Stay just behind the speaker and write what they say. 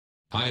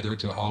Hi there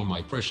to all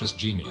my precious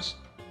genies.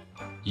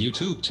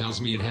 YouTube tells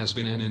me it has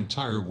been an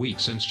entire week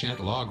since chat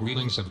log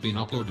readings have been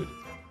uploaded.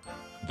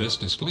 This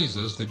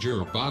displeases the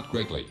Jorrun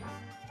greatly.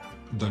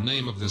 The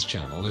name of this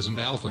channel isn't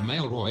Alpha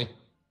Male Roy.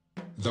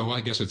 Though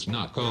I guess it's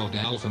not called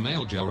Alpha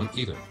Male Jorrun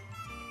either.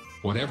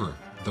 Whatever,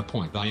 the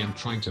point I am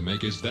trying to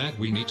make is that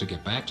we need to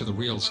get back to the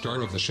real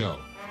star of the show.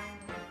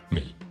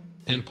 Me.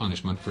 And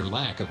punishment for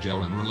lack of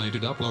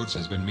Jorrun-related uploads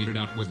has been meted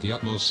out with the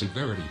utmost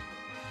severity.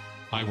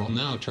 I will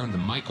now turn the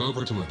mic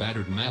over to a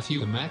battered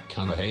Matthew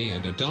McConaughey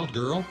and adult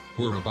girl,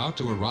 who are about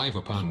to arrive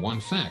upon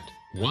one fact,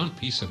 one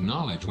piece of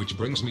knowledge which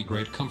brings me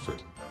great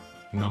comfort.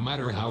 No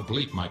matter how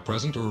bleak my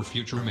present or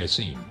future may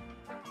seem.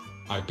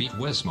 I beat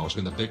Wes Moast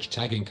in the bitch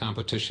tagging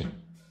competition.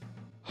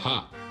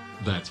 Ha!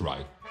 That's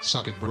right,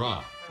 suck it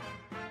brah.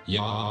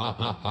 Yeah ha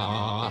ha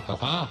ha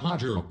ha ha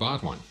Jorrun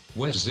bot 1,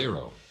 Wes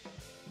 0.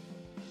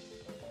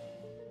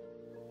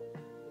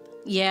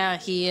 Yeah,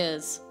 he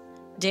is.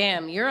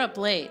 Damn, you're up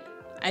late.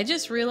 I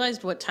just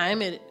realized what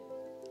time it...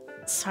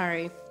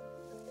 Sorry.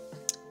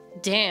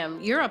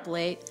 Damn, you're up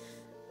late.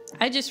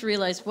 I just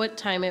realized what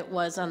time it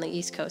was on the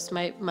East Coast.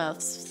 My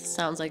mouth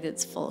sounds like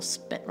it's full of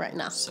spit right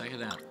now. Suck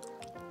it out.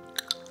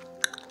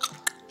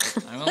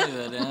 I won't leave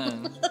that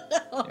in.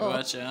 You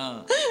watch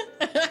out.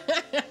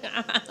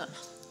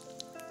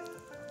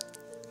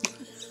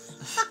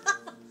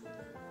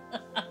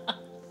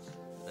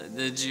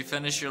 Did you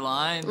finish your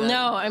line?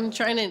 No, I'm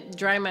trying to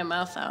dry my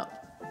mouth out.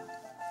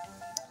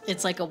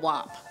 It's like a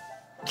wop.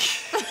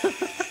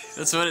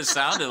 That's what it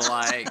sounded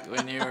like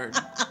when you were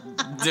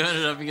doing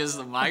it up against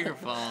the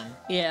microphone.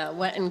 Yeah,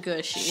 wet and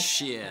gushy.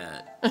 Shit.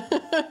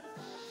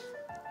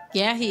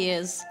 Yeah, he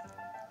is.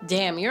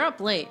 Damn, you're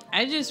up late.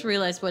 I just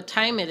realized what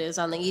time it is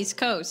on the East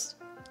Coast.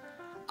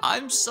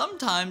 I'm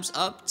sometimes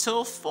up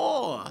till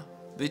 4.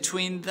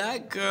 Between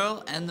that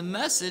girl and the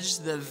message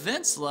that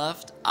Vince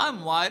left,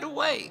 I'm wide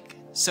awake.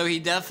 So he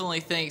definitely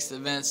thinks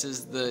that Vince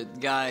is the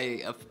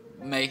guy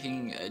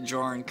making a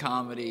Jorrun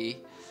comedy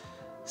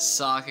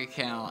sock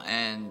account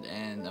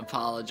and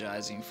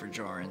apologizing for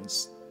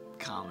Jorrun's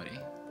comedy.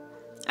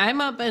 I'm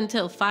up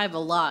until 5 a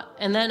lot,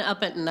 and then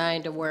up at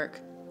 9 to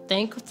work.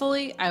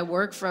 Thankfully, I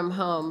work from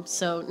home,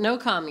 so no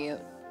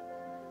commute.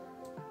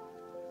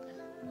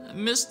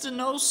 Mr.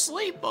 No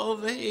Sleep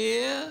over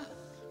here.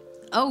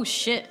 Oh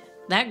shit,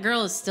 that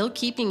girl is still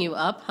keeping you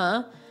up,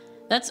 huh?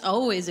 That's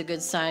always a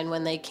good sign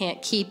when they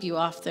can't keep you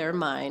off their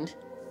mind.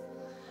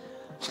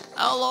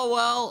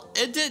 LOL,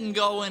 it didn't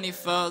go any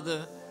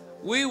further.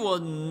 We were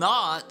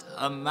not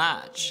a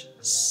match.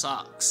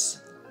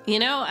 Sucks. You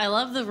know, I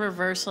love the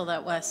reversal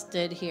that Wes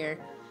did here.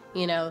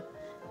 You know,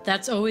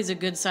 that's always a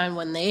good sign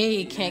when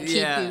they can't keep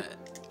you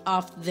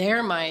off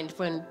their mind,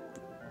 when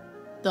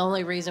the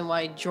only reason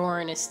why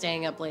Jorrun is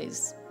staying up late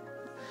is,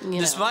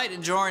 Despite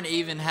Jorrun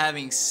even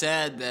having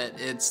said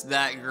that it's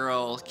that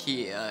girl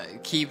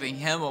keeping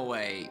him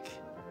awake,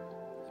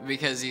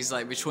 because he's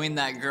like, between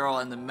that girl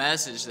and the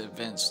message that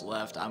Vince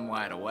left, I'm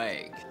wide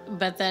awake.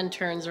 But then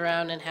turns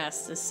around and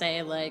has to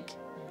say, like,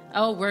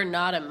 oh, we're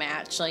not a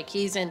match. Like,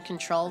 he's in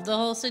control of the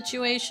whole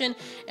situation.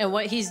 And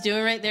what he's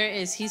doing right there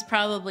is he's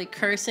probably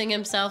cursing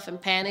himself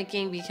and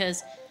panicking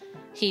because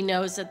he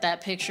knows that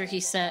that picture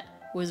he sent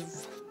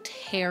was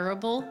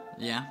terrible.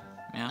 Yeah.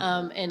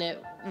 And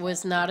it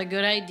was not a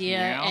good idea.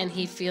 Yeah. And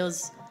he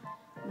feels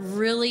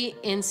really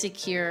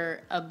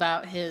insecure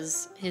about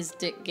his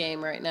dick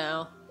game right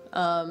now.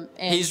 And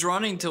he's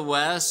running to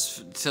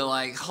Wes to,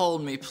 like,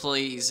 hold me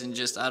please, and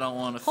just, I don't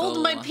want to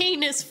hold my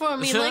penis for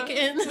me, like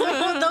in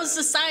those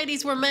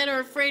societies where men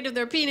are afraid of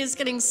their penis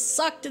getting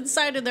sucked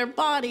inside of their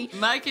body.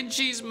 Mac and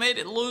cheese made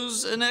it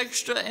lose an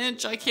extra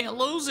inch. I can't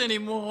lose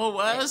anymore,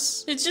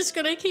 Wes. It's just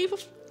gonna keep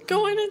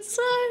going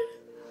inside.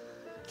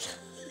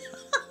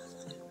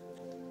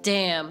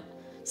 Damn.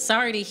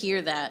 Sorry to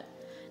hear that.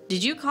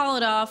 Did you call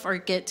it off or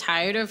get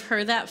tired of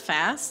her that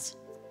fast?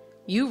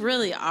 You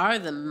really are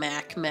the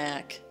Mac.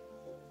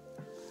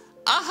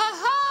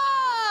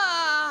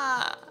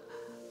 Ahaha!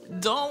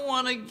 Don't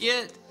want to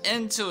get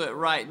into it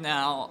right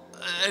now.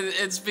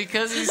 It's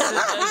because he sent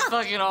that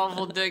fucking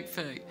awful dick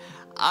pic.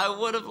 I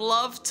would have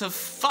loved to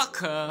fuck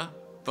her,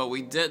 but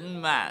we didn't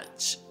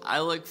match. I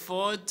look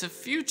forward to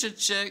future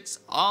chicks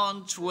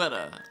on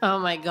Twitter. Oh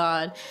my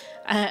god.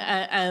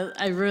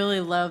 I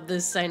really love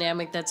this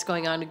dynamic that's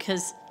going on,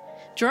 because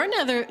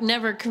Jorrun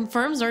never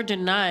confirms or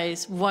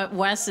denies what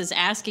Wes is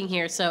asking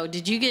here. So,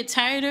 did you get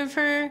tired of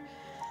her?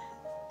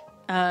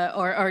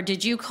 Or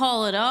did you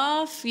call it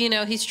off? You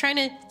know, he's trying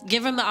to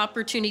give him the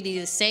opportunity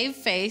to save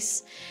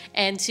face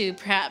and to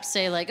perhaps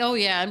say, like, oh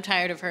yeah, I'm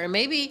tired of her.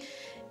 Maybe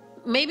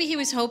he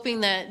was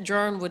hoping that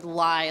Jorrun would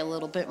lie a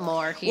little bit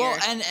more here. Well,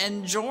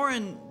 and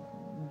Jorrun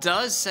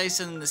does say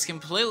something that's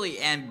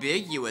completely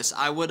ambiguous.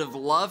 I would have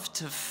loved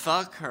to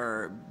fuck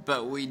her,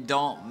 but we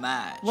don't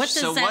match. What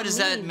does so that what does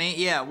mean? that mean?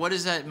 Yeah, what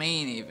does that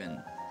mean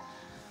even?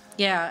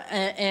 Yeah,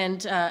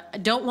 and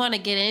don't want to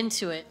get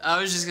into it. I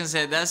was just gonna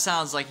say that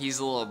sounds like he's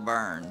a little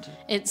burned.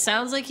 It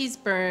sounds like he's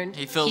burned.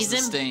 He feels the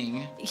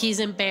sting. He's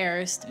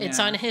embarrassed. Yeah. It's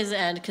on his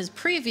end because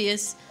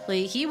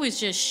previously he was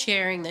just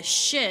sharing the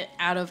shit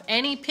out of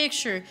any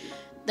picture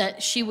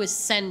that she was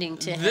sending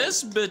to him.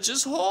 This bitch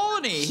is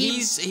horny.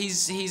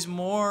 He's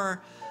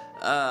more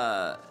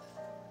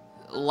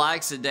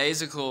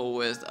lackadaisical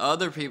with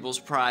other people's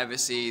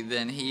privacy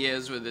than he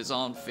is with his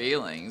own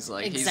feelings.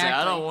 Like, exactly. He's like,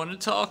 I don't want to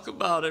talk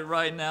about it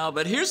right now,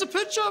 but here's a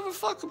picture of a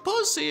fucking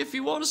pussy if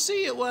you want to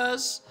see it,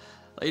 Wes.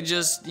 Like,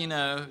 just, you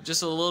know,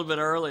 just a little bit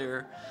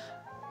earlier.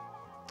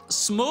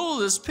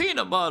 Smooth as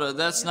peanut butter.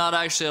 That's not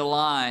actually a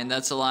line.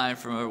 That's a line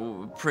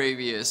from a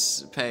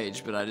previous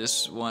page, but I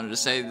just wanted to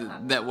say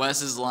that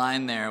Wes's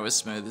line there was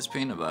smooth as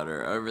peanut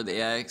butter over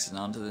the X and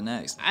on to the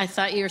next. I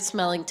thought you were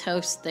smelling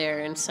toast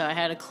there, and so I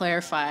had to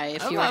clarify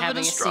if you were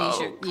having a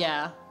seizure.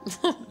 Yeah.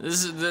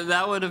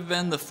 That would have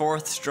been the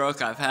 4th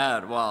stroke I've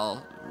had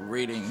while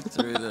reading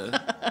through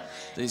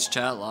these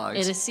chat logs.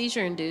 It is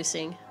seizure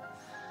inducing.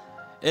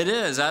 It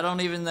is. I don't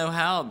even know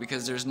how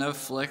because there's no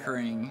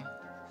flickering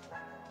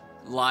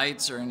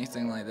lights or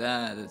anything like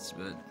that.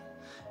 But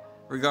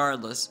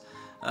regardless,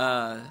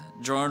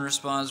 Jorrun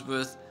responds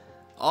with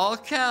all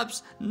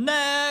caps,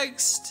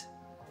 next,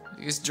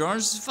 because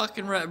Jorrun's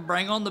fucking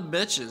bring on the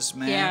bitches,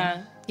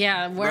 man.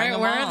 Yeah. Where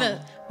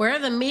are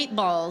the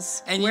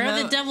meatballs? And where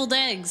are the deviled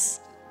eggs?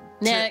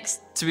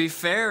 Next. To be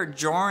fair,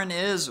 Jorrun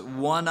is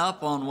one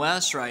up on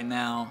Wes right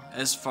now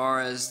as far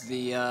as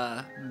the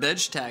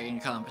bitch tagging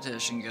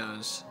competition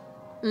goes.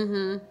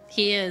 Mm-hmm.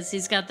 He is.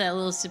 He's got that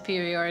little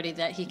superiority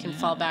that he can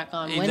fall back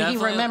on when he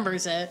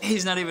remembers it.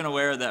 He's not even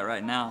aware of that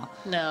right now.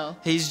 No.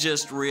 He's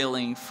just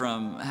reeling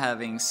from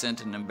having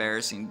sent an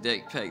embarrassing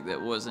dick pic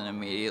that wasn't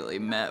immediately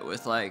met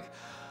with like,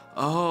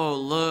 oh,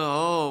 look,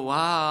 oh,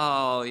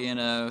 wow, you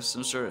know,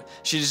 some sort of...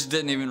 She just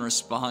didn't even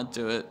respond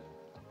to it.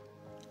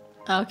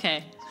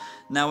 Okay.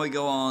 Now we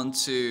go on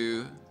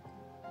to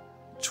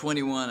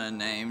 21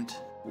 unnamed.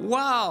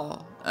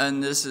 Wow.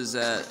 And this is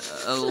at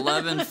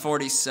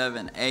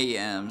 11:47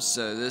 a.m.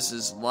 So this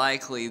is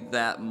likely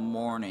that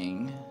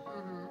morning,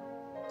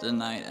 the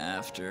night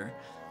after.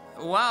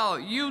 Wow,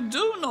 you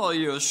do know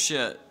your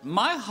shit.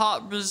 My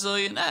hot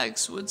Brazilian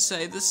ex would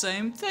say the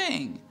same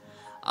thing.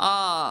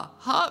 Ah,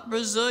 hot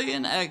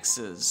Brazilian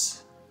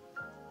exes.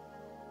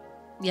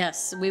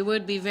 Yes, we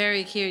would be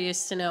very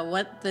curious to know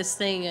what this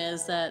thing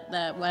is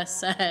that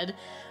Wes said,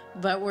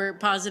 but we're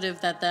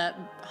positive that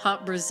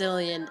hot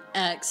Brazilian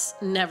ex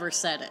never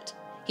said it.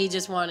 He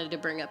just wanted to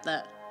bring up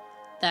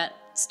that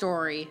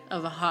story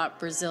of a hot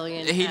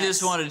Brazilian He ex.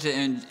 just wanted to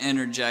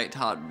interject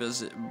hot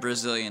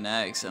Brazilian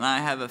ex, and I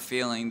have a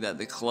feeling that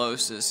the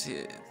closest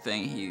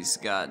thing he's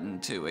gotten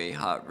to a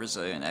hot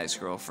Brazilian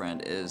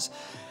ex-girlfriend is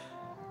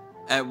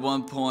at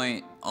one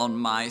point on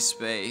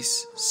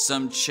MySpace,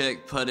 some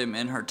chick put him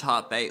in her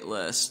top 8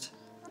 list.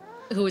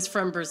 Who was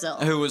from Brazil.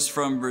 Who was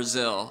from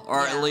Brazil, or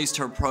at least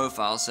her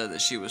profile said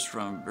that she was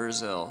from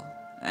Brazil,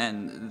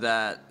 and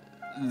that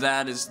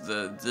is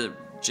the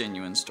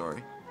genuine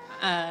story.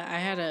 I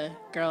had a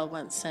girl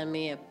once send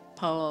me a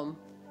poem,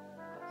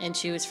 and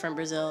she was from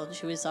Brazil.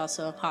 She was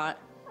also hot,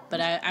 but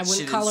I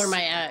wouldn't call her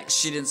my ex.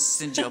 She didn't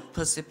send you a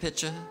pussy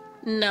picture?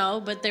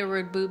 No, but there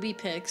were booby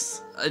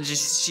pics.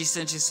 She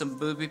sent you some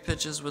booby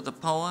pictures with a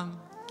poem?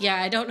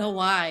 Yeah, I don't know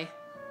why.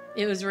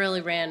 It was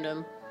really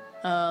random.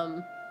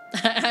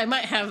 I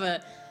might have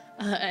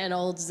an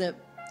old zip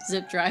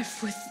drive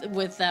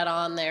with that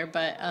on there,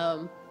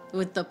 but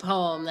with the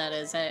poem, that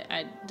is,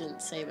 I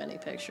didn't save any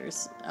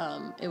pictures.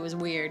 It was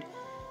weird.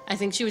 I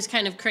think she was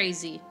kind of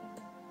crazy.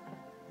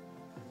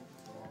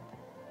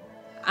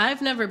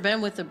 I've never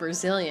been with a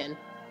Brazilian.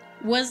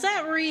 Was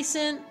that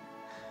recent?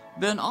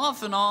 Been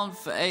off and on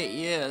for 8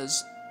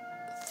 years.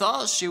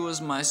 Thought she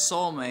was my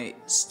soulmate.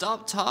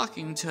 Stopped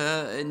talking to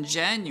her in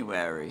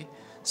January.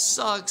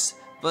 Sucks,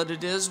 but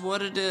it is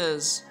what it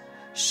is.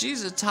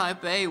 She's a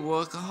type A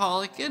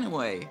workaholic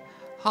anyway.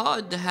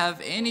 Hard to have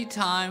any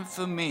time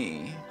for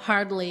me.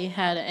 Hardly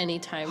had any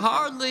time.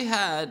 Hardly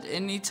had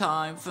any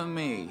time for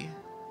me.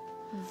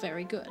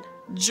 Very good.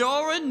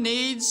 Jorrun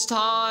needs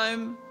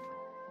time.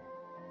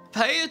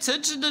 Pay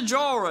attention to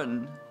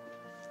Jorrun.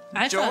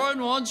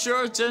 Jorrun wants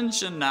your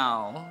attention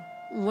now.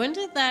 When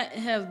did that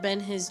have been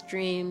his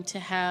dream, to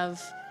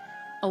have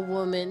a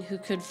woman who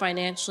could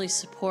financially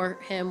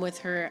support him with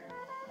her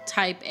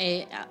type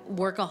A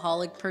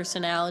workaholic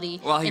personality?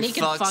 Well, he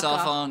fucks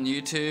off on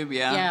YouTube,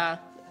 yeah. Yeah.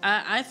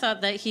 I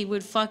thought that he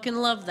would fucking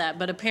love that,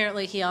 but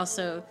apparently he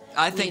also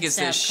I think it's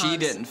that she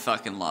didn't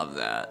fucking love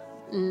that.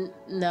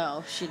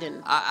 No, she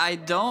didn't. I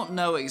don't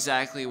know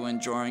exactly when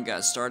Jorrun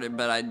got started,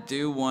 but I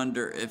do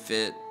wonder if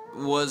it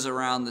was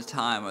around the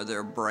time of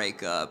their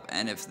breakup,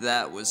 and if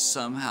that was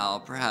somehow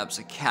perhaps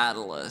a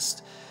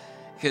catalyst.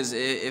 Because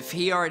if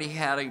he already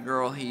had a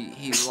girl,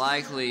 he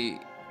likely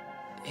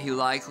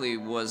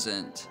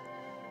wasn't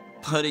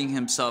putting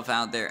himself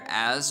out there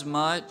as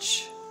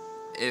much.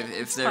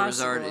 If there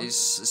was already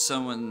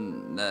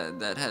someone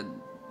that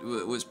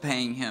was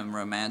paying him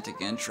romantic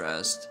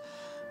interest.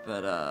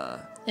 But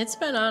It's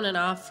been on and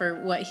off for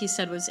what he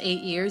said was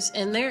 8 years,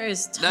 and there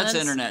is tons... that's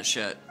internet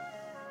shit.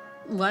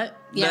 What?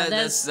 Yeah,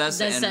 that's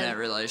an internet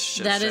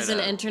relationship. That is an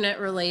up. internet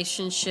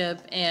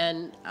relationship,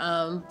 and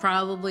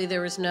probably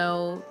there was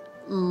no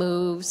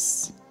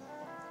moves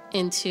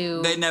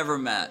into... They never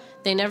met.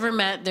 They never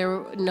met.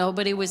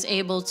 Nobody was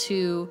able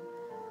to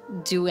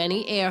do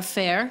any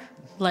airfare.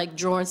 Like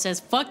Jorrun says,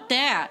 fuck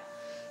that.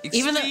 Expedia.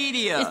 Even though,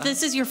 if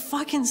this is your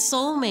fucking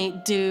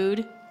soulmate,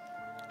 dude,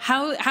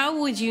 how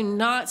would you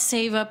not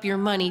save up your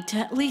money to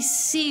at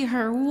least see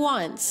her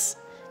once?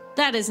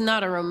 That is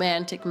not a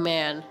romantic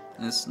man.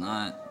 It's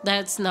not.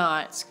 That's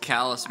not. It's a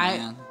callous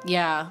man.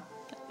 Yeah.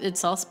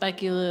 It's all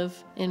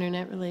speculative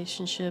internet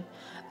relationship.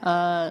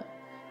 Yeah,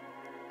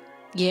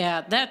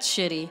 that's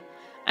shitty.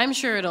 I'm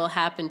sure it'll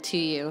happen to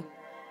you.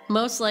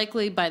 Most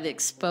likely by the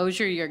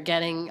exposure you're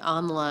getting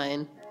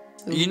online.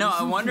 You know,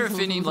 I wonder if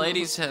any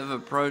ladies have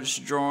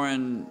approached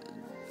Jorrun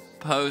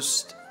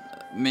post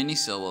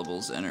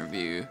mini-syllables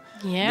interview.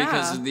 Yeah.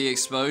 Because of the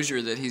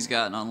exposure that he's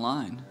gotten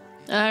online.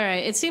 All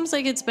right. It seems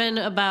like it's been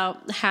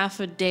about half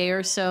a day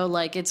or so.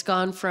 Like, it's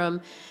gone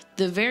from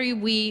the very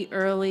wee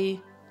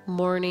early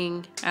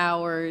morning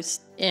hours,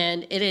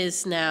 and it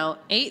is now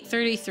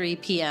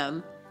 8:33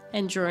 p.m.,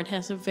 and Jorrun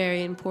has a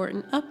very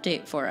important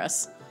update for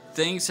us.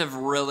 Things have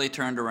really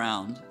turned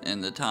around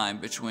in the time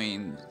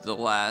between the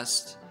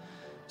last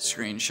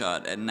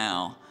screenshot and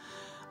now.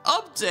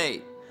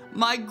 Update!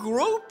 My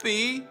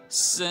groupie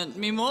sent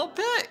me more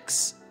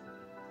pics.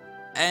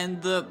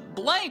 And the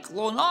blank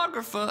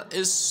lonographer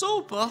is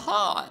super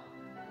hot.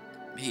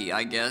 He,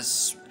 I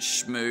guess,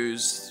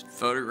 schmoozed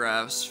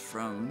photographs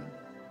from...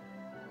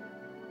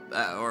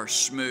 or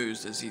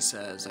schmoozed, as he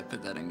says. I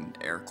put that in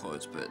air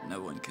quotes, but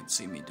no one could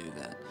see me do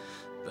that.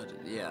 But,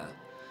 yeah.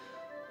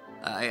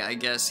 I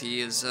guess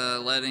he is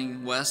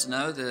letting Wes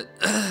know that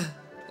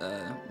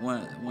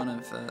one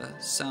of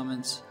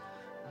Salmon's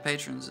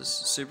patrons is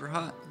super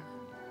hot.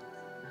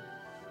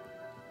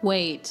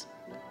 Wait.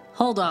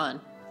 Hold on.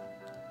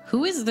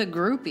 Who is the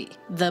groupie?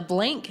 The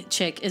blank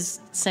chick is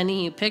sending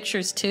you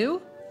pictures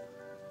too?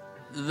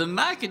 The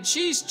mac and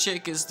cheese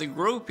chick is the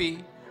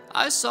groupie.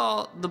 I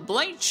saw the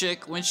blank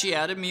chick when she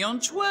added me on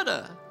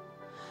Twitter.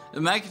 The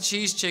mac and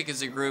cheese chick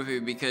is a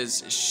groupie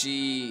because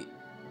she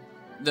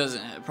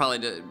doesn't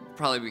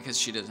probably because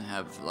she doesn't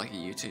have like a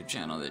YouTube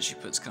channel that she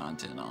puts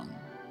content on.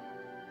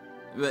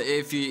 But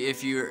if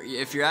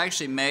you're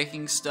actually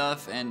making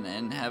stuff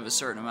and have a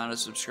certain amount of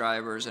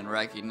subscribers and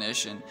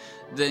recognition,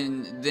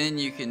 then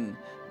you can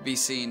be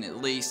seen at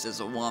least as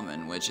a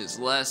woman, which is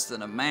less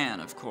than a man,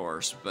 of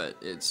course, but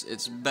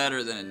it's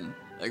better than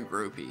a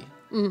groupie.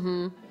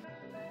 Mm-hmm.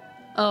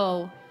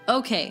 Oh,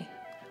 okay.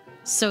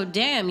 So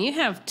damn, you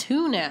have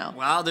two now.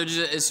 Wow,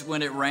 it's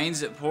when it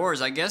rains, it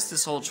pours. I guess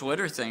this whole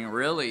Twitter thing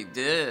really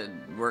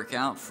did work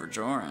out for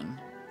Jorrun.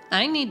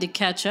 I need to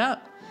catch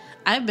up.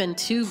 I've been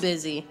too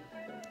busy.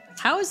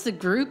 How is the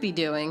groupie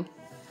doing?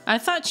 I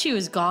thought she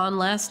was gone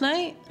last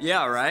night.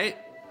 Yeah, right?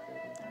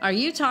 Are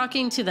you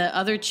talking to the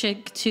other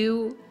chick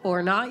too,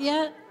 or not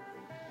yet?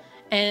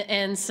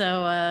 And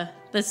so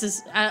this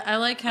is I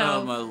like how.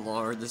 Oh my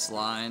lord, this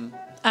line.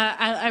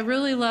 I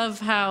really love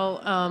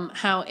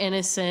how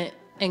innocent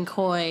and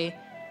coy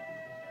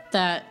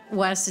that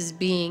Wes is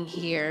being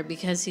here,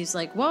 because he's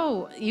like,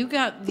 whoa, you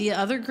got the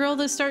other girl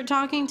to start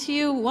talking to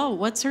you? Whoa,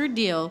 what's her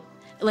deal?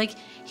 Like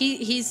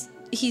he's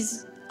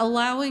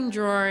allowing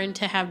Jorrun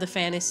to have the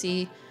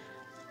fantasy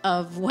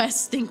of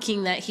Wes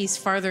thinking that he's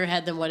farther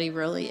ahead than what he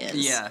really is.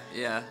 Yeah,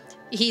 yeah.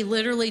 He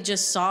literally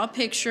just saw a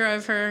picture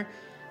of her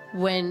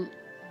when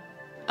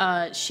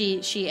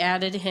she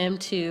added him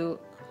to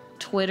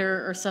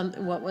Twitter or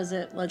something. What was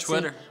it? Let's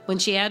Twitter. see. When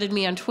she added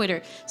me on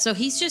Twitter. So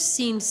he's just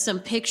seen some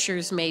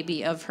pictures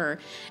maybe of her,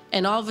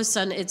 and all of a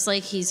sudden it's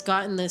like he's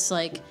gotten this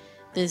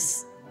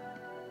this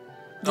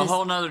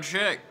whole nother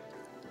chick.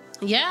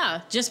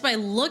 Yeah, just by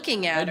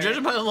looking at her.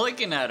 Just by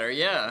looking at her,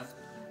 yeah.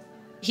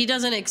 He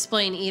doesn't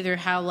explain either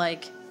how,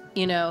 like,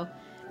 you know,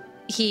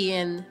 he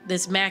and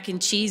this mac and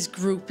cheese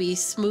groupie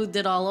smoothed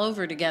it all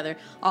over together.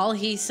 All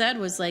he said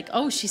was like,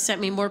 oh, she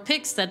sent me more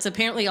pics. That's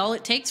apparently all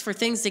it takes for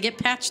things to get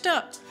patched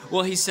up.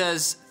 Well, he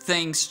says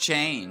things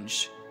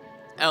change.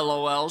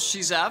 LOL,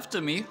 she's after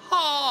me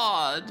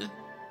hard.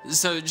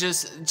 So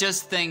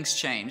just things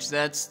change.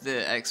 That's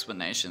the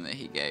explanation that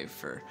he gave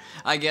for.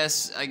 I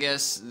guess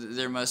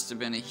there must have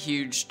been a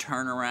huge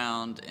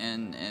turnaround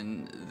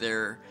in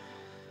their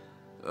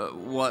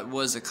what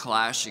was a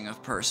clashing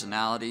of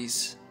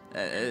personalities,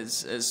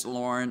 as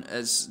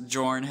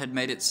Jorrun had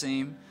made it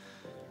seem.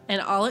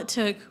 And all it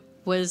took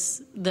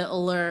was the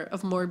allure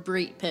of more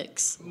Breet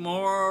pics.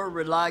 More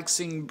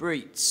relaxing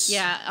Breets.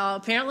 Yeah,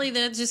 apparently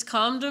that just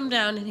calmed him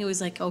down, and he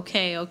was like,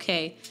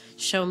 okay,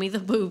 show me the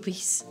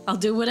boobies. I'll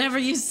do whatever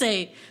you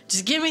say.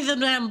 Just give me the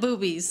damn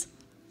boobies.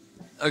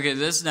 Okay,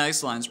 this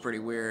next line's pretty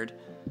weird.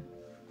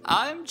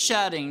 I'm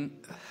chatting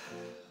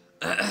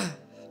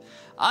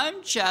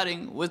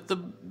with the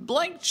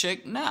blank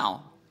chick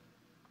now.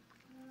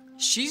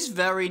 She's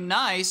very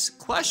nice,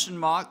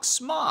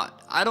 smart.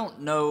 I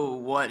don't know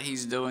what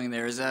he's doing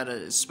there. Is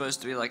that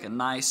supposed to be like a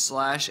nice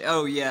slash?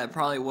 Oh yeah, it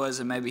probably was,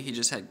 and maybe he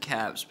just had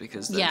caps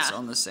because that's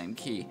on the same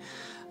key.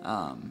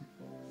 And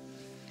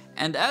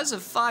as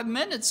of 5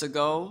 minutes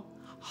ago,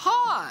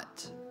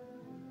 hot!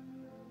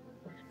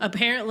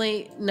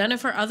 Apparently, none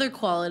of her other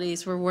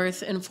qualities were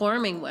worth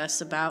informing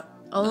Wes about.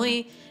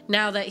 Only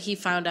now that he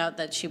found out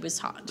that she was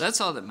hot. That's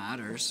all that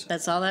matters.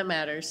 That's all that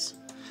matters.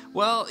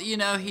 Well, you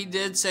know, he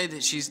did say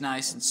that she's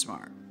nice and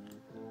smart.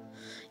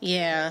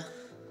 Yeah.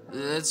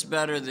 That's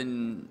better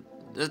than...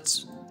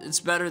 It's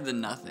better than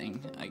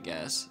nothing, I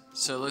guess.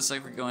 So it looks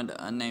like we're going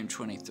to unnamed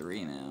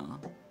 23 now.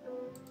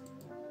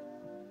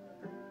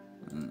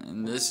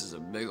 And this is a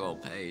big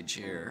old page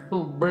here.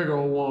 Oh, big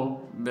old one.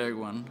 Big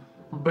one.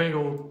 Big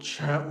old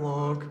chat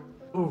log.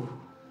 Ooh.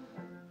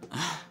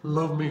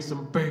 Love me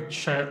some big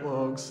chat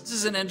logs.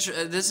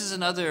 This is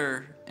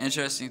another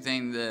interesting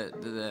thing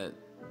that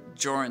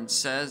Jorrun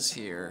says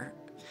here.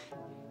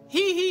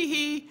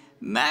 He,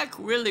 Mac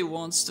really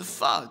wants to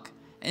fuck,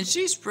 and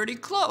she's pretty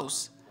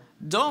close.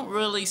 Don't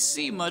really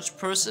see much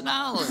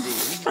personality.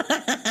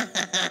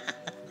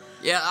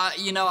 Yeah,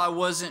 I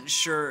wasn't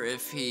sure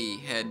if he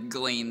had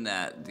gleaned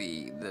that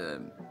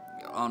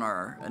on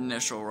our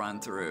initial run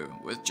through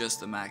with just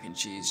the mac and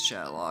cheese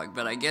chat log,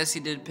 but I guess he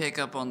did pick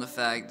up on the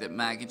fact that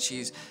mac and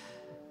cheese.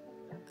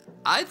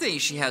 I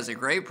think she has a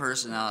great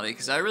personality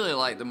because I really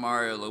like the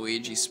Mario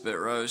Luigi spit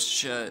roast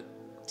shit.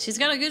 She's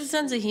got a good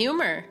sense of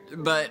humor.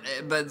 But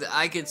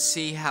I could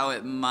see how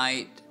it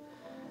might.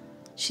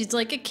 She's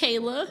like a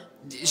Kayla.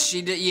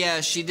 She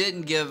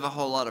didn't give a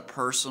whole lot of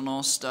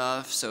personal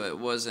stuff, so it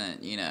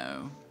wasn't,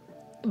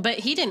 But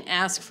he didn't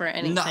ask for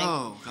anything.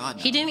 No, God,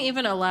 no. He didn't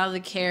even allow the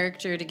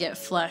character to get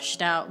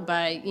fleshed out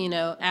by,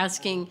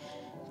 asking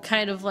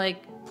kind of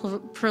like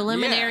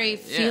preliminary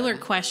feeler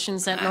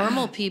questions that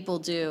normal people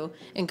do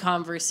in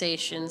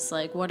conversations.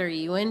 Like, what are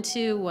you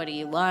into? What do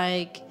you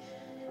like?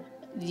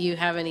 Do you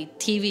have any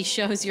TV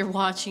shows you're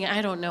watching?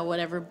 I don't know,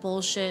 whatever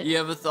bullshit. You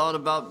ever thought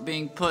about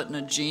being put in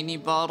a genie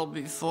bottle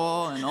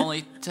before and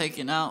only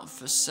taken out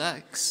for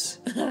sex?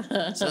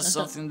 Is that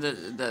something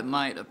that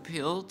might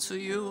appeal to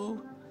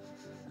you?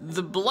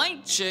 The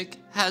blank chick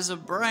has a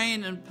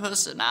brain and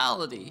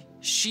personality.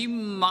 She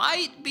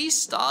might be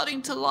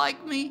starting to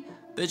like me,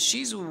 but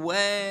she's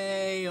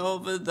way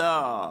over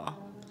there.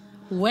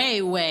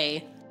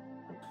 Way.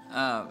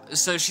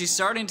 So she's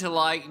starting to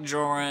like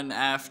Jorrun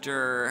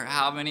after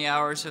how many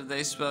hours have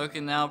they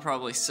spoken now?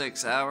 Probably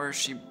 6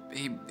 hours.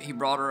 He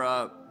brought her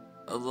up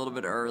a little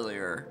bit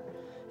earlier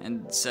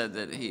and said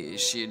that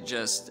she had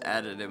just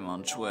added him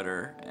on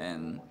Twitter,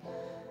 and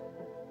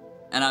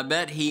I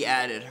bet he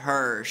added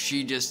her.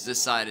 She just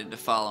decided to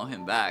follow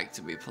him back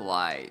to be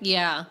polite.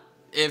 Yeah.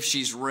 If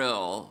she's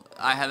real.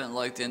 I haven't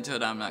looked into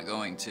it. I'm not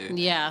going to.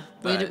 Yeah.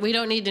 We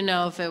don't need to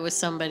know if it was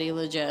somebody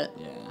legit.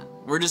 Yeah.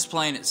 We're just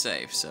playing it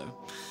safe, so.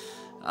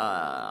 Where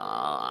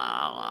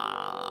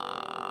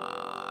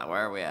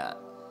are we at?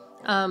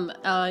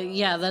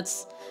 Yeah,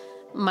 that's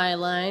my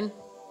line.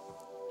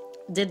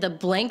 Did the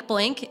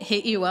blank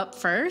hit you up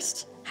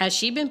first? Has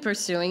she been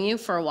pursuing you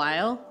for a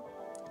while?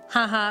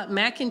 Haha,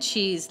 mac and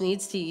cheese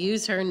needs to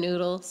use her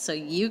noodle so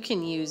you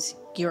can use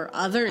your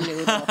other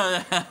noodle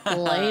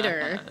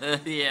later.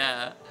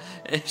 Yeah,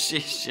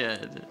 she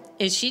should.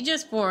 Is she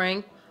just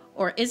boring,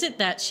 or is it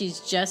that she's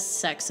just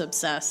sex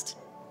obsessed?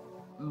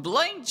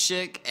 Blank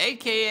chick,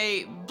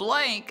 aka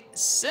Blank,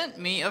 sent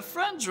me a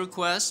friend's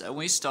request and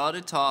we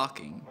started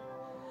talking.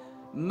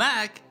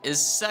 Mac is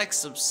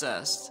sex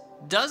obsessed.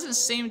 Doesn't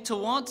seem to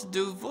want to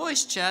do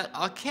voice chat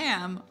or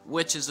cam,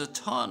 which is a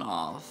turn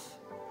off.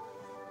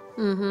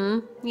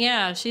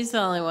 Yeah, she's the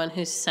only one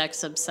who's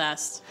sex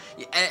obsessed.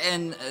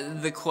 And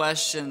the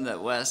question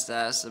that West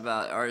asked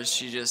about, or is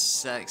she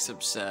just sex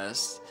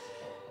obsessed?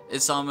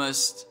 It's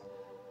almost.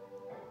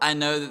 I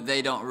know that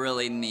they don't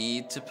really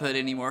need to put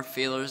any more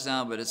feelers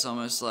down, but it's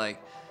almost like,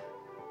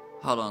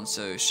 hold on,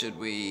 so should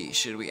we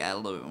add a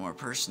little bit more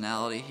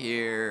personality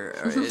here?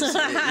 Or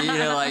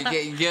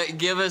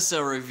give us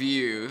a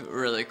review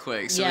really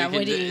quick. So Yeah,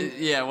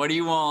 what do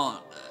you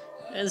want?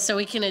 So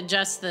we can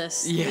adjust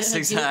this. Yes,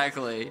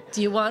 exactly.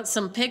 Do you want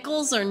some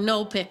pickles or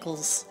no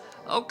pickles?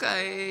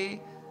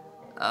 Okay.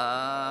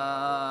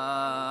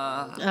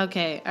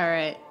 Okay,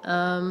 alright.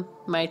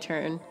 My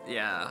turn.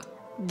 Yeah.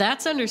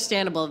 That's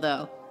understandable,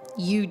 though.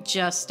 You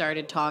just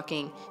started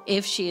talking.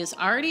 If she is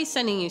already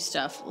sending you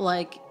stuff,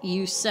 like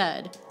you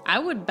said, I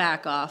would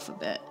back off a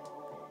bit.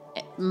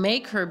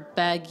 Make her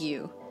beg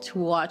you to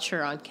watch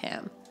her on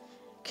cam.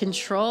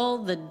 Control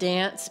the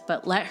dance,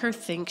 but let her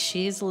think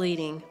she's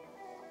leading.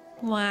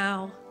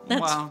 Wow.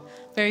 That's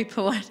very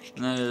poetic.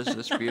 That is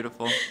just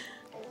beautiful.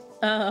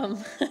 I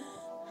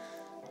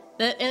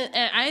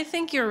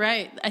think you're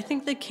right. I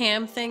think the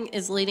cam thing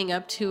is leading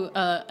up to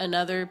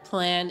another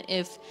plan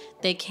if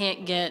they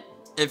can't get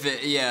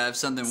if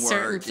something worked,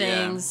 certain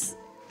things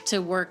to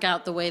work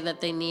out the way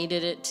that they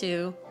needed it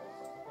to,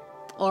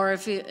 or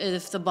if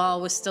the ball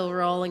was still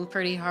rolling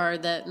pretty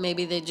hard, that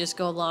maybe they just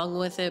go along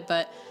with it.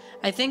 But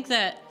I think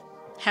that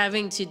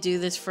having to do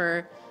this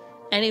for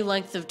any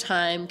length of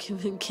time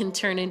can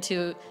turn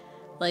into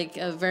like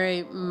a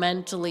very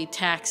mentally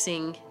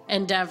taxing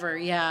endeavor.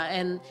 Yeah,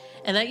 and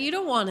that you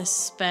don't want to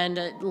spend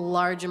a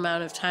large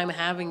amount of time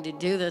having to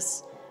do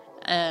this.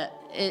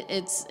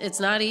 It's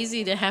not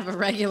easy to have a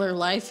regular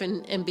life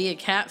and be a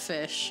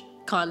catfish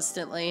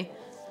constantly.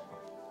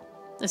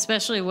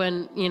 Especially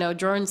when, you know,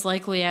 Jorrun's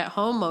likely at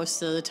home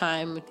most of the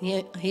time.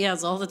 He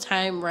has all the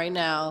time right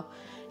now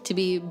to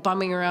be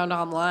bumming around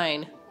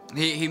online.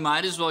 He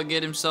might as well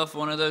get himself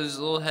one of those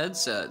little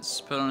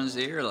headsets put on his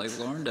ear like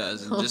Lauren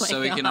does, and just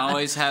so he can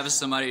always have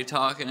somebody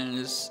talking in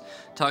his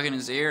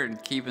ear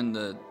and keeping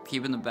the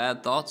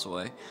bad thoughts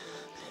away.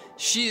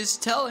 She is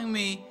telling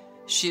me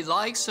she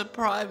likes her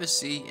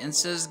privacy and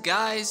says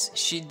guys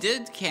she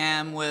did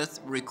cam with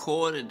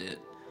recorded it.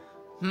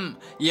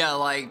 Yeah,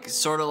 like,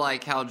 sort of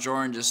like how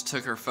Jorrun just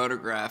took her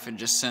photograph and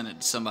just sent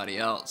it to somebody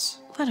else.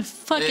 What a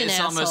fucking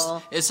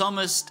asshole. It's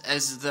almost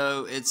as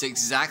though it's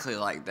exactly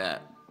like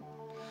that.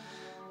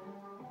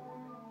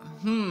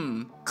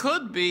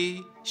 Could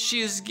be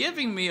she is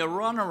giving me a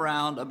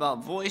runaround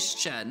about voice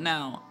chat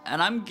now, and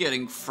I'm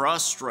getting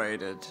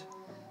frustrated.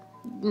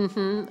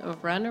 A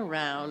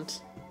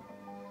runaround.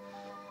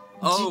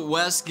 Oh,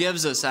 Wes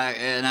gives us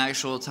an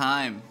actual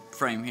time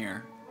frame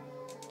here.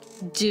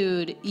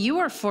 Dude, you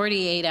are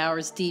 48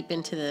 hours deep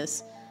into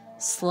this.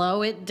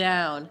 Slow it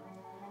down.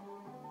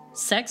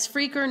 Sex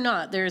freak or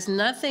not, there's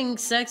nothing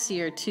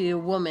sexier to a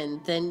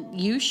woman than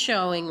you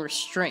showing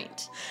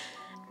restraint.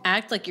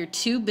 Act like you're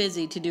too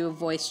busy to do a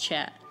voice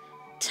chat.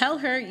 Tell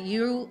her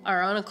you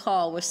are on a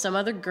call with some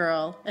other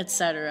girl,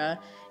 etc.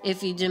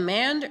 If you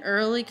demand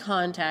early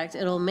contact,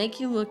 it'll make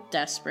you look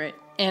desperate.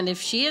 And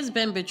if she has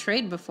been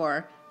betrayed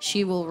before,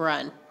 she will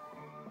run.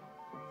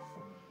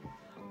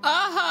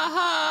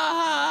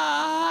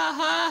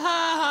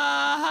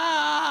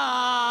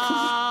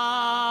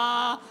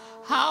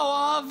 How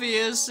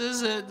obvious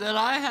is it that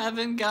I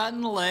haven't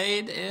gotten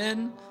laid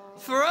in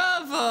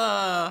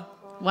forever?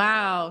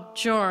 Wow,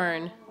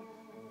 Jorrun.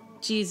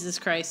 Jesus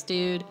Christ,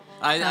 dude.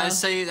 I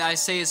say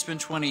it's been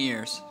 20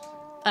 years.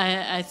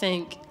 I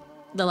think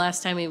the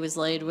last time he was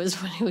laid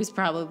was when he was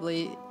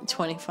probably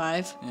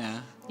 25.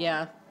 Yeah.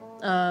 Yeah.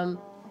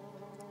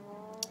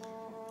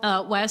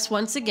 Wes,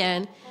 once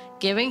again,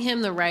 giving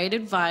him the right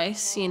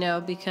advice, you know,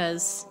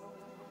 because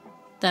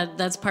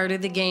that's part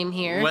of the game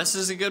here. Wes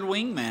is a good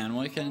wingman.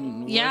 What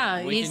can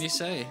you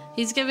say?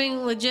 He's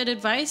giving legit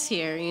advice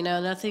here. You know,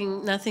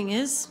 nothing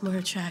is more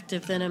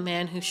attractive than a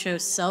man who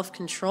shows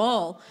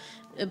self-control.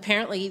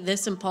 Apparently,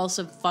 this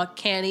impulsive fuck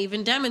can't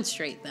even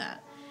demonstrate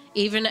that,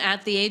 even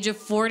at the age of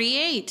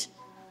 48.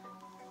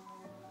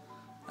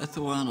 I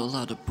throw out a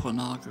lot of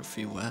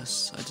pornography,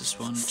 Wes. I just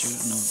wanted you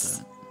to know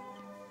that.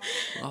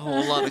 A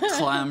whole lot of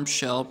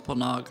clamshell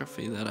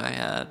pornography that I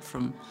had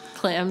from...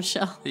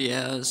 Clamshell?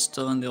 Yeah,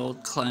 still in the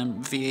old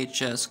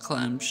VHS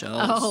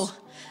clamshells. Oh,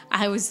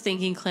 I was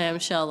thinking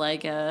clamshell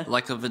like a...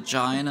 Like a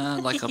vagina,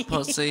 like a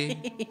pussy.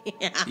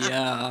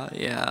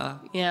 Yeah.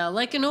 Yeah,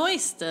 like an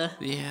oyster.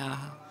 Yeah.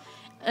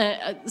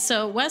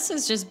 So Wes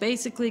is just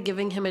basically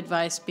giving him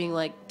advice, being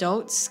like,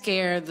 don't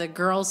scare the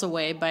girls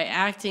away by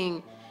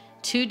acting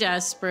too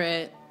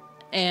desperate,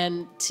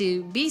 and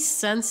to be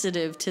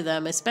sensitive to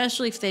them,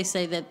 especially if they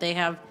say that they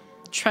have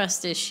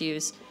trust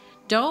issues.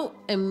 Don't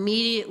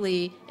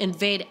immediately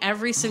invade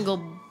every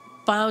single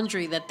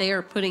boundary that they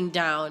are putting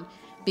down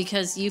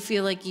because you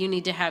feel like you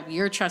need to have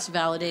your trust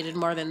validated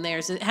more than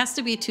theirs. It has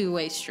to be a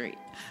two-way street.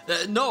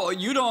 No,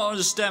 you don't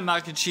understand,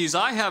 mac and cheese.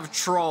 I have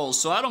trolls,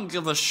 so I don't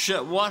give a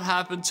shit what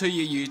happened to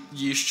you.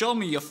 You show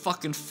me your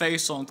fucking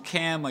face on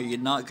camera, you're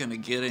not gonna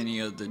get any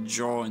of the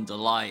joy and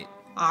delight.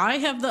 I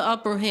have the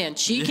upper hand.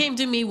 She came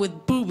to me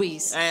with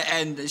boobies.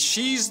 And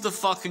she's the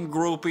fucking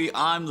groupie,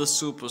 I'm the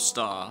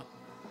superstar.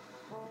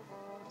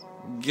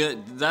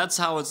 That's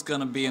how it's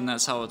gonna be, and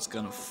that's how it's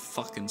gonna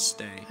fucking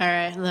stay.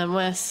 Alright, and then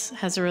Wes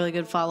has a really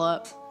good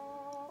follow-up.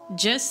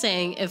 Just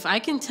saying, if I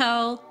can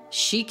tell,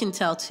 she can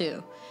tell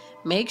too.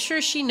 Make sure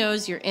she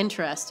knows you're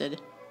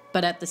interested,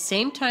 but at the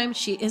same time,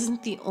 she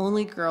isn't the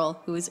only girl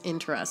who is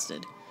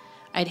interested.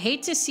 I'd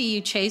hate to see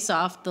you chase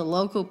off the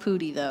local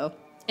pootie, though.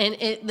 And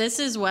this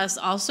is Wes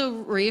also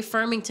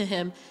reaffirming to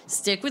him,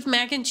 stick with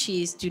mac and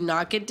cheese. Do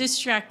not get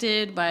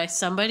distracted by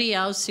somebody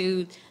else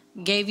who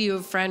gave you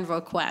a friend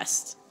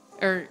request.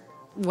 Or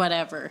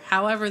whatever.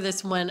 However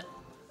this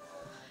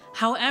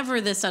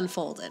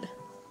unfolded.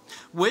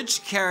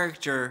 Which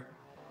character...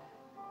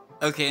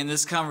 Okay, in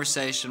this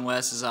conversation,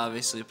 Wes is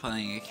obviously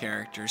playing a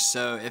character.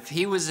 So if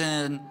he was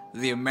in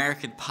the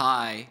American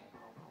Pie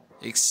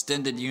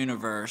extended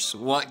universe,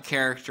 what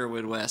character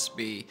would Wes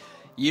be?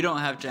 You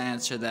don't have to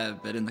answer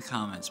that, but in the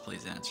comments,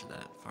 please answer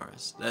that for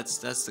us.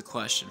 That's the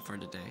question for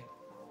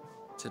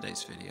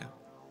today's video.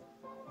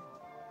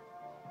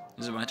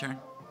 Is it my turn?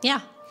 Yeah.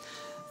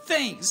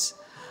 Thanks.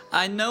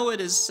 I know it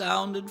is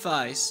sound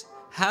advice.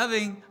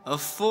 Having a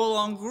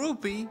full-on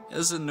groupie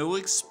is a new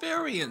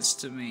experience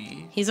to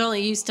me. He's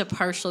only used to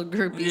partial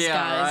groupies,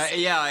 guys. Right?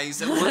 Yeah,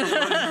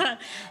 exactly.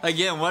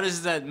 Again, what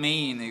does that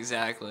mean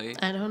exactly?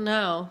 I don't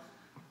know.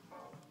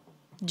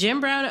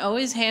 Jim Brown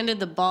always handed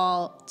the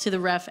ball to the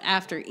ref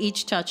after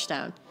each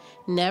touchdown.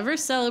 Never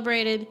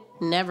celebrated,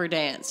 never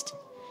danced.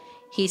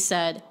 He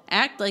said,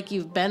 act like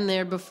you've been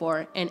there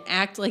before and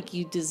act like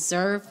you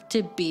deserve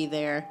to be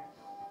there.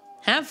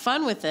 Have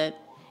fun with it.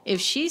 If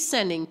she's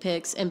sending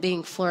pics and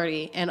being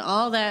flirty and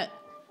all that,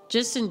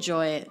 just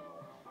enjoy it.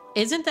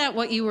 Isn't that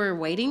what you were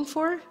waiting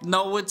for?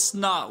 No, it's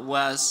not,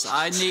 Wes.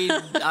 I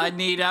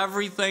need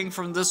everything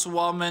from this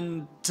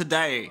woman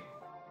today.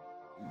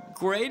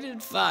 Great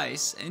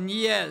advice, and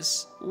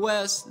yes,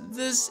 Wes,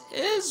 this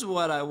is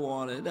what I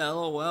wanted,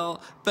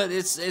 LOL. But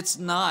it's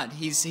not.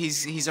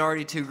 He's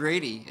already too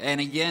greedy. And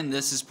again,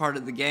 this is part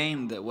of the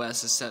game that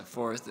Wes has set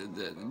forth.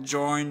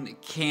 Jorrun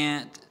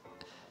can't.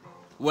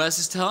 Wes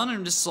is telling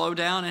him to slow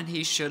down, and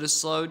he should have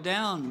slowed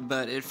down.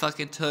 But it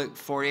fucking took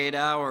 48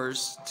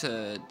 hours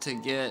to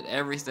get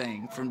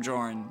everything from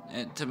Jorrun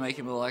and to make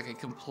him look like a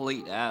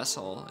complete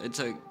asshole. It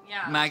took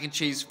mac and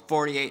cheese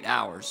 48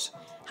 hours.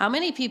 How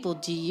many people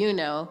do you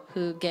know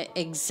who get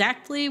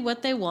exactly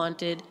what they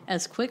wanted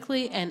as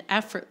quickly and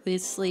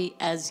effortlessly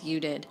as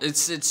you did?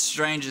 It's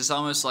strange. It's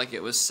almost like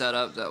it was set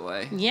up that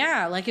way.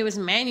 Yeah, like it was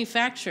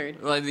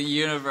manufactured. Like the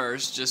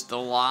universe just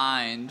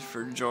aligned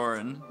for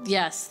Jorrun.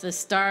 Yes, the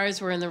stars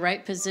were in the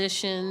right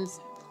positions.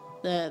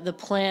 The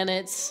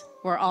planets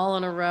were all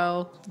in a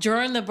row.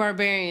 Jorrun the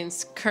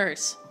Barbarian's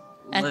curse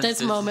at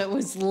this moment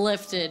was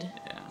lifted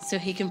so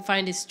he can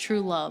find his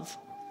true love.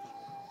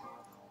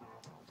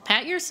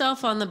 Pat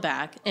yourself on the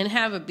back and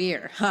have a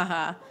beer,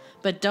 haha.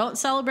 But don't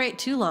celebrate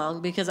too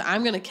long because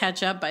I'm going to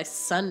catch up by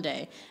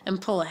Sunday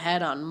and pull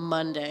ahead on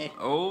Monday.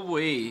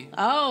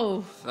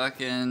 Oh.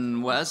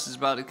 Fucking Wes is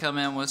about to come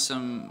in with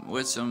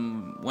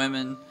some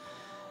women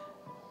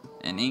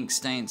and ink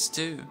stains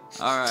too.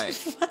 All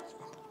right.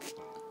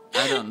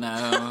 I don't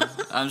know.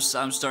 I'm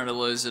starting to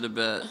lose it a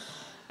bit.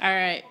 All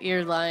right,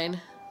 your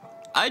line.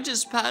 I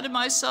just patted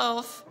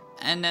myself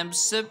and am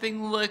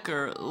sipping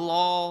liquor,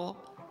 lol.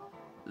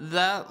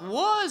 That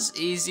was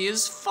easy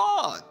as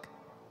fuck.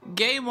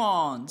 Game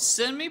on.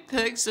 Send me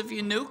pics of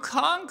your new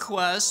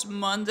conquest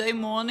Monday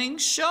morning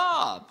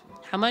shop.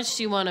 How much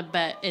do you want to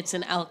bet it's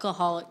an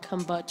alcoholic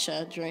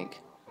kombucha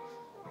drink?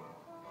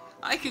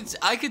 I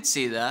could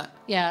see that.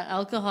 Yeah,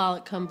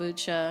 alcoholic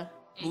kombucha.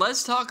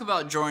 Let's talk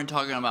about Jorrun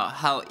talking about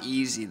how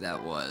easy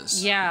that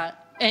was. Yeah,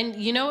 and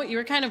you know what? You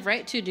were kind of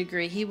right to a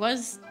degree. He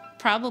was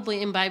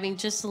probably imbibing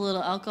just a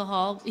little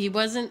alcohol. He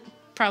wasn't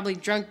probably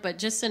drunk, but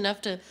just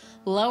enough to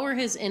lower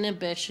his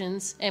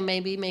inhibitions and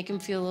maybe make him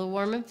feel a little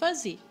warm and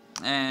fuzzy.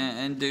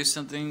 And do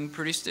something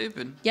pretty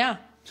stupid. Yeah.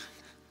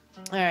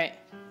 All right.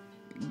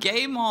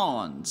 Game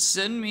on.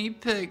 Send me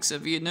pics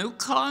of your new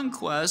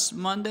conquest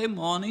Monday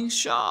morning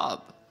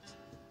shop.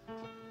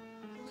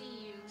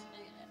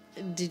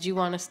 Did you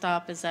want to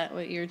stop? Is that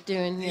what you're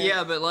doing here?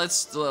 Yeah, but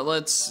let's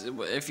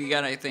if you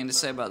got anything to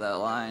say about that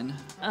line.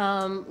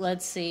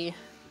 Let's see.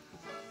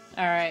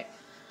 All right.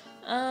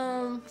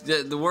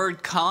 The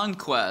word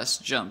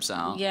conquest jumps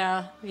out.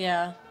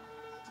 Yeah,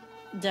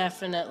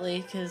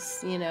 definitely,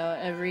 because you know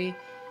every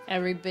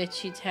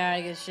bitch you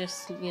tag is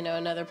just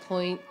another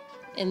point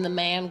in the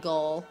man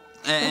goal.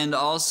 And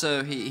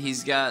also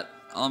he's got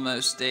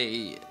almost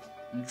a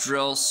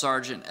drill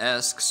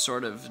sergeant-esque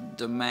sort of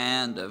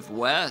demand of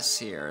Wes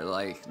here.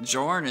 Like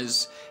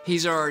Jorrun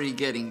he's already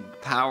getting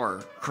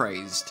power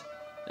crazed.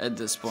 At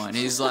this point,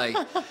 he's like,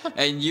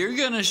 and you're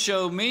gonna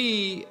show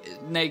me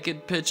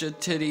naked picture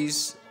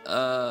titties.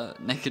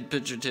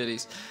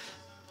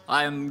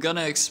 I'm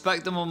gonna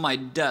expect them on my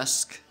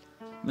desk,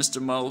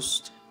 Mr.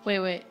 Moast.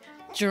 Wait.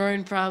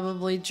 Jorrun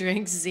probably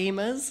drinks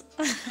Zimas.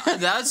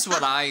 That's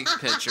what I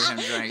picture him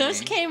drinking. Those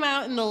came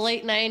out in the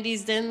late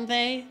 90s, didn't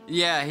they?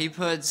 Yeah, he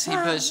puts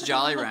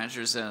Jolly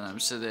Ranchers in them,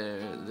 so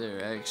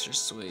they're extra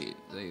sweet.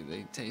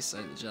 They taste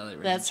like the Jolly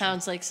Rancher. That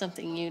sounds like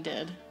something you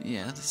did.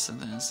 Yeah, that's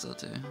something I still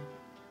do.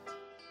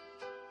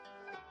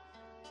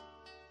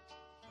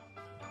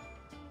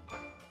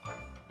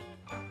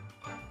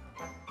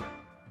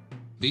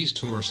 These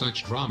two are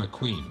such drama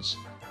queens.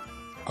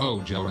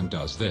 Oh, Jorrun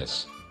does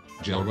this.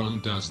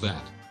 Jorrun does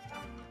that.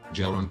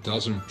 Jorrun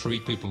doesn't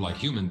treat people like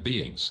human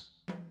beings.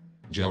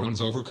 Jorrun's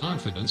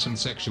overconfidence and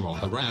sexual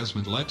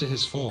harassment led to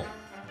his fall.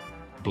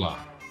 Blah,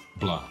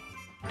 blah,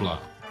 blah,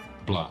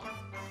 blah,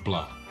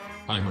 blah.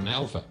 I'm an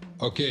alpha,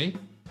 okay?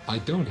 I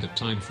don't have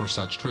time for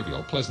such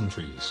trivial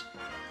pleasantries.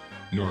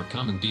 Nor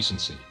common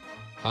decency.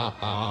 Ha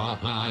ha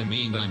ha, I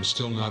mean I'm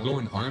still not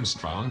Lorne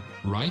Armstrong,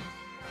 right?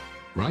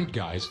 Right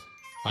guys?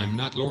 I'm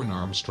not Lorne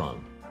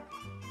Armstrong.